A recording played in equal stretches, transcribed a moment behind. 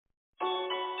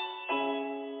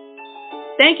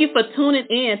Thank you for tuning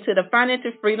in to the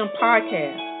Financial Freedom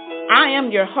Podcast. I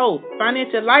am your host,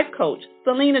 financial life coach,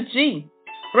 Selena G.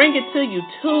 Bringing to you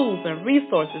tools and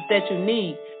resources that you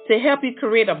need to help you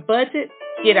create a budget,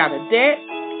 get out of debt,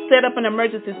 set up an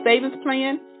emergency savings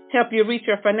plan, help you reach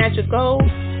your financial goals,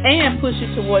 and push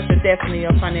you towards your destiny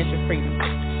of financial freedom.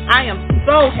 I am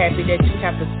so happy that you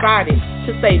have decided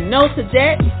to say no to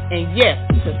debt and yes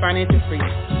to financial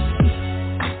freedom.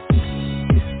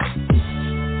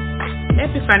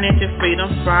 Happy Financial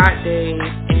Freedom Friday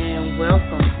and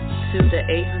welcome to the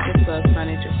 800 Plus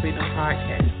Financial Freedom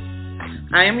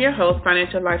Podcast. I am your host,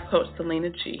 financial life coach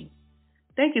Selena G.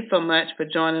 Thank you so much for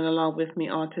joining along with me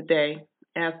on today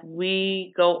as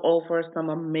we go over some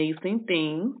amazing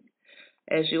things.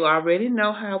 As you already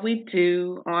know how we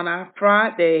do on our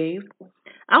Fridays,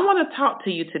 I want to talk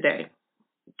to you today.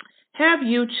 Have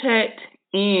you checked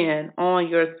in on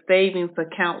your savings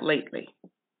account lately?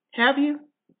 Have you?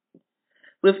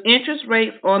 With interest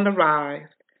rates on the rise,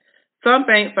 some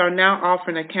banks are now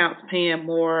offering accounts paying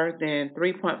more than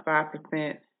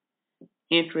 3.5%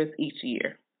 interest each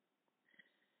year.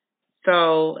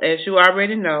 So, as you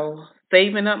already know,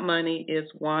 saving up money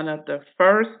is one of the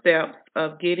first steps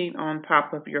of getting on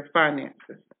top of your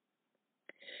finances.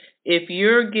 If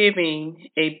you're giving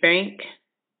a bank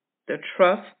the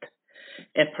trust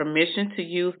and permission to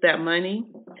use that money,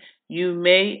 you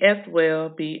may as well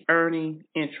be earning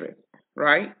interest,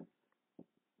 right?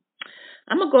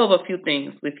 I'm going to go over a few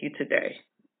things with you today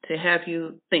to have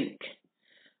you think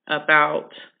about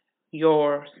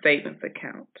your savings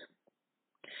account.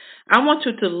 I want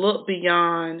you to look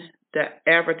beyond the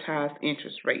advertised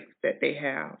interest rates that they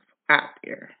have out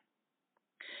there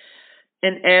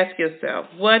and ask yourself,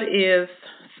 what is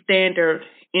standard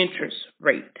interest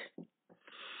rate?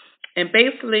 And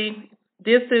basically,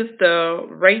 this is the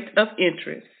rate of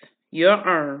interest you'll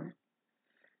earn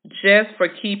just for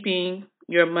keeping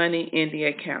your money in the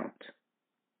account.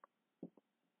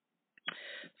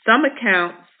 Some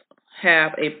accounts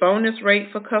have a bonus rate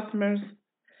for customers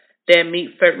that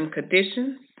meet certain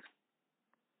conditions.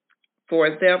 For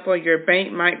example, your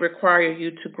bank might require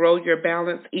you to grow your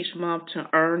balance each month to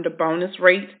earn the bonus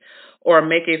rate or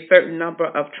make a certain number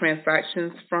of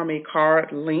transactions from a card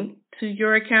linked to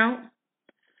your account.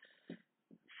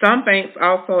 Some banks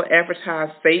also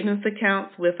advertise savings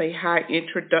accounts with a high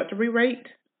introductory rate.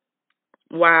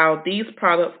 While these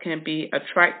products can be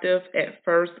attractive at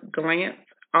first glance,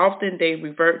 often they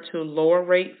revert to lower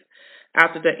rates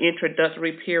after the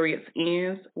introductory period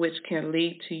ends, which can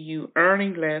lead to you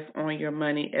earning less on your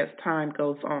money as time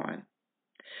goes on.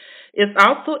 It's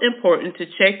also important to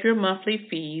check your monthly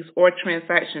fees or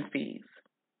transaction fees.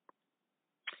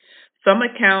 Some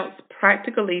accounts,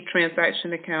 practically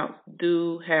transaction accounts,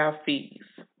 do have fees.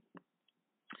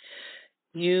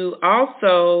 You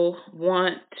also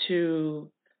want to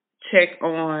check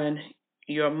on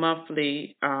your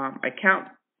monthly account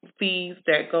fees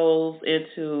that goes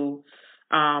into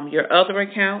your other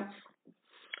accounts.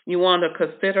 You want to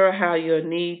consider how you'll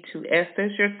need to access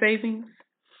your savings.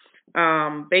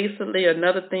 Basically,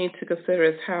 another thing to consider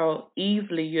is how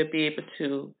easily you'll be able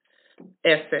to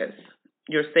access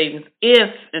your savings if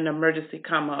an emergency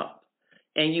come up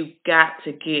and you got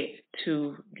to get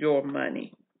to your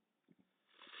money.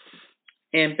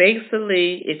 And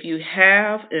basically, if you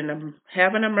have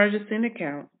an emergency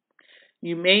account,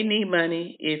 you may need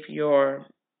money if your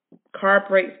car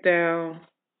breaks down.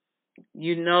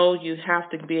 You know you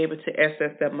have to be able to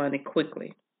access that money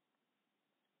quickly.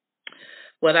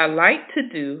 What I like to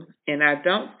do, and I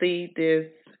don't see this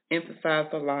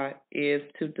emphasized a lot, is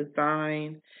to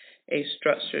design a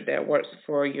structure that works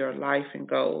for your life and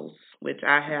goals, which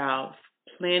I have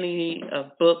plenty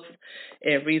of books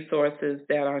and resources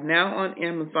that are now on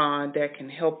Amazon that can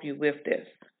help you with this.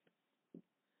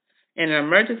 And an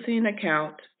emergency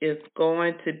account is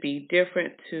going to be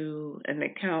different to an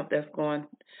account that's going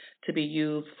to be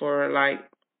used for like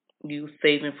you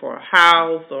saving for a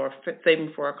house or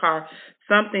saving for a car,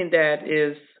 something that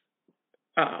is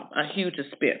a huge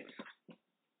expense.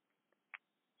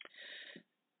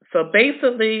 So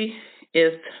basically,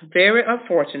 it's very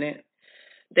unfortunate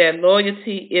that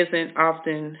loyalty isn't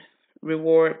often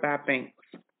rewarded by banks.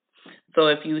 So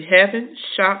if you haven't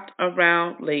shopped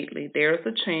around lately, there's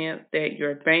a chance that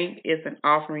your bank isn't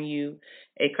offering you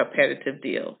a competitive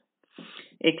deal.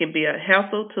 It can be a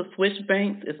hassle to switch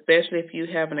banks, especially if you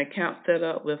have an account set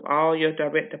up with all your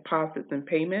direct deposits and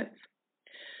payments.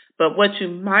 But what you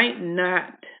might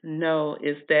not know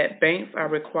is that banks are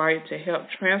required to help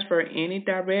transfer any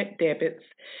direct debits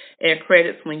and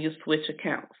credits when you switch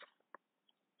accounts.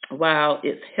 While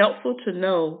it's helpful to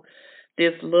know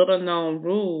this little known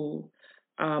rule,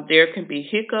 There can be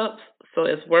hiccups, so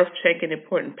it's worth checking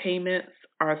important payments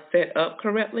are set up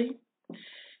correctly.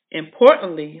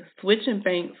 Importantly, switching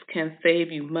banks can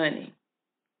save you money.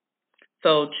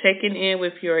 So checking in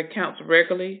with your accounts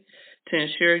regularly to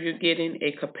ensure you're getting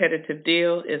a competitive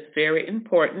deal is very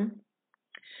important.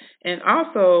 And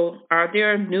also, are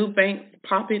there new banks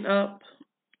popping up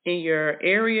in your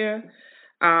area,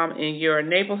 in your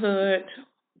neighborhood,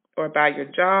 or by your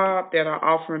job that are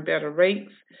offering better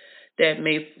rates that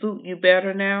may suit you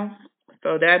better now?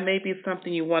 So that may be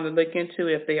something you want to look into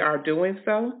if they are doing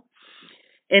so.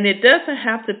 And it doesn't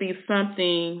have to be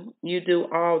something you do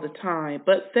all the time,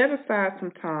 but set aside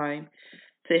some time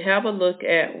to have a look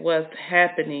at what's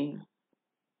happening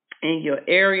in your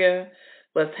area,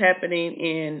 what's happening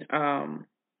in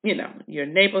your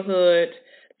neighborhood,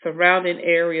 surrounding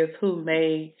areas who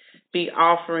may be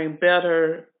offering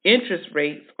better interest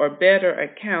rates or better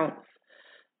accounts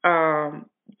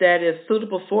that is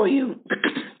suitable for you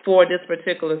for this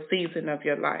particular season of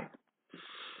your life.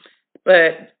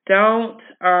 But don't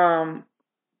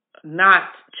not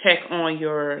check on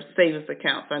your savings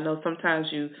accounts. I know sometimes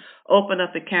you open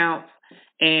up accounts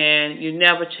and you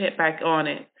never check back on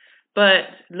it. But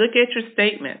look at your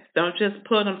statements. Don't just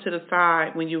put them to the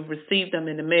side when you receive them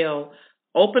in the mail.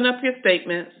 Open up your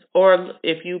statements, or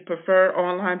if you prefer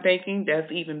online banking,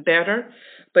 that's even better.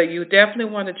 But you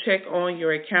definitely want to check on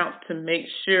your accounts to make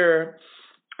sure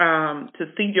to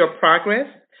see your progress,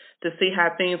 to see how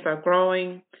things are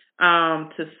growing,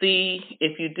 to see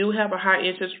if you do have a high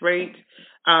interest rate,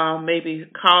 maybe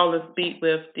call and speak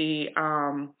with the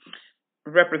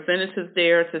representatives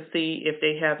there to see if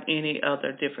they have any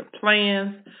other different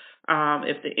plans.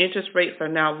 If the interest rates are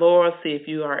now lower, see if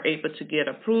you are able to get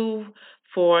approved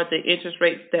for the interest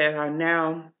rates that are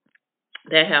now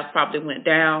that have probably went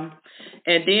down.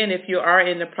 And then if you are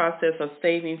in the process of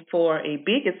saving for a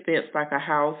big expense like a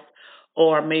house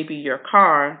or maybe your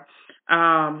car,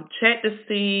 check to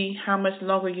see how much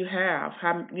longer you have.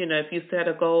 If you set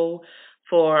a goal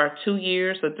for 2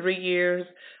 years or 3 years,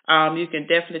 you can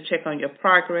definitely check on your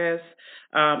progress.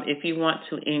 If you want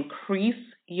to increase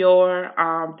your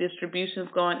distributions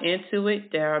going into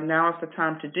it, now is the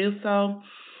time to do so.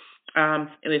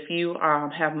 If you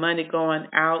have money going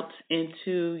out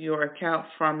into your account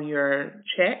from your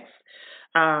checks,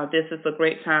 this is a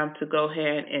great time to go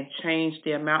ahead and change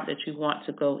the amount that you want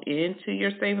to go into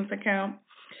your savings account.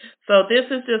 So this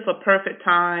is just a perfect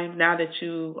time now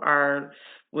that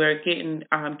we're getting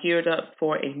geared up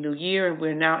for a new year and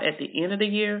we're now at the end of the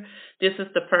year. This is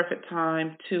the perfect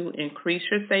time to increase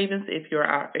your savings if you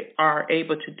are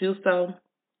able to do so.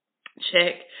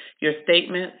 Check your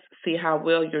statements, see how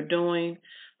well you're doing,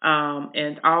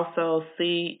 and also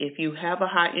see if you have a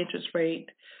high interest rate,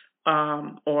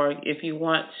 or if you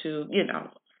want to,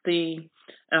 see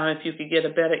if you could get a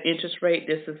better interest rate.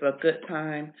 This is a good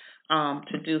time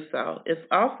to do so. It's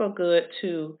also good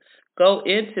to go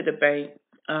into the bank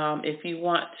if you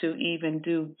want to even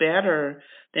do better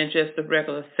than just the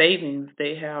regular savings.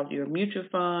 They have your mutual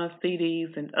funds,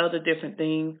 CDs, and other different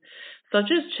things. So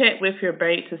just check with your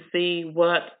bank to see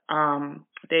what all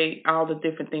the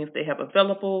different things they have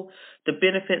available, the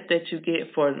benefits that you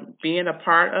get for being a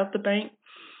part of the bank.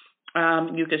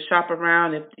 You can shop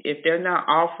around if they're not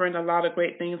offering a lot of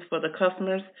great things for the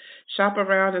customers. Shop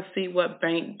around and see what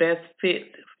bank best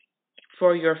fits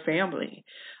for your family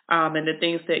and the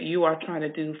things that you are trying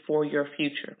to do for your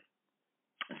future.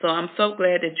 So I'm so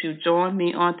glad that you joined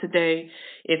me on today.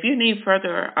 If you need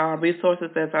further resources,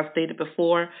 as I stated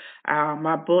before,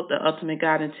 my book, The Ultimate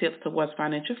Guide and Tips Towards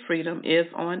Financial Freedom, is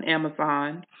on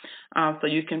Amazon. So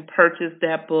you can purchase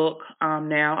that book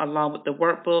now along with the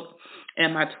workbook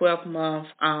and my 12-month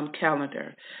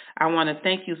calendar. I want to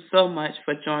thank you so much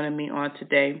for joining me on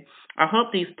today. I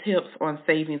hope these tips on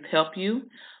savings help you.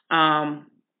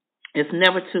 It's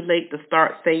never too late to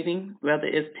start saving, whether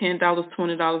it's $10,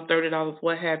 $20, $30,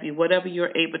 what have you, whatever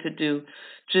you're able to do,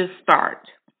 just start.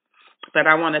 But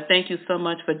I want to thank you so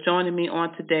much for joining me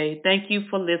on today. Thank you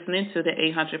for listening to the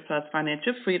 800 Plus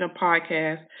Financial Freedom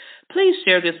Podcast. Please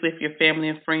share this with your family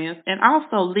and friends, and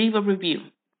also leave a review.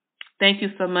 Thank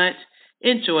you so much.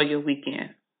 Enjoy your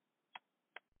weekend.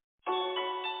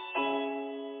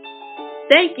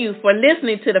 Thank you for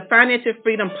listening to the Financial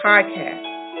Freedom Podcast.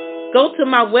 Go to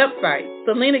my website,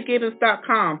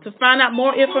 SelenaGibbons.com, to find out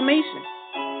more information.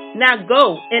 Now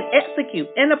go and execute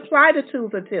and apply the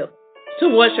tools and tips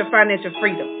towards your financial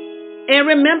freedom. And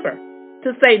remember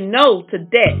to say no to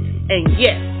debt and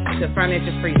yes to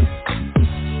financial freedom.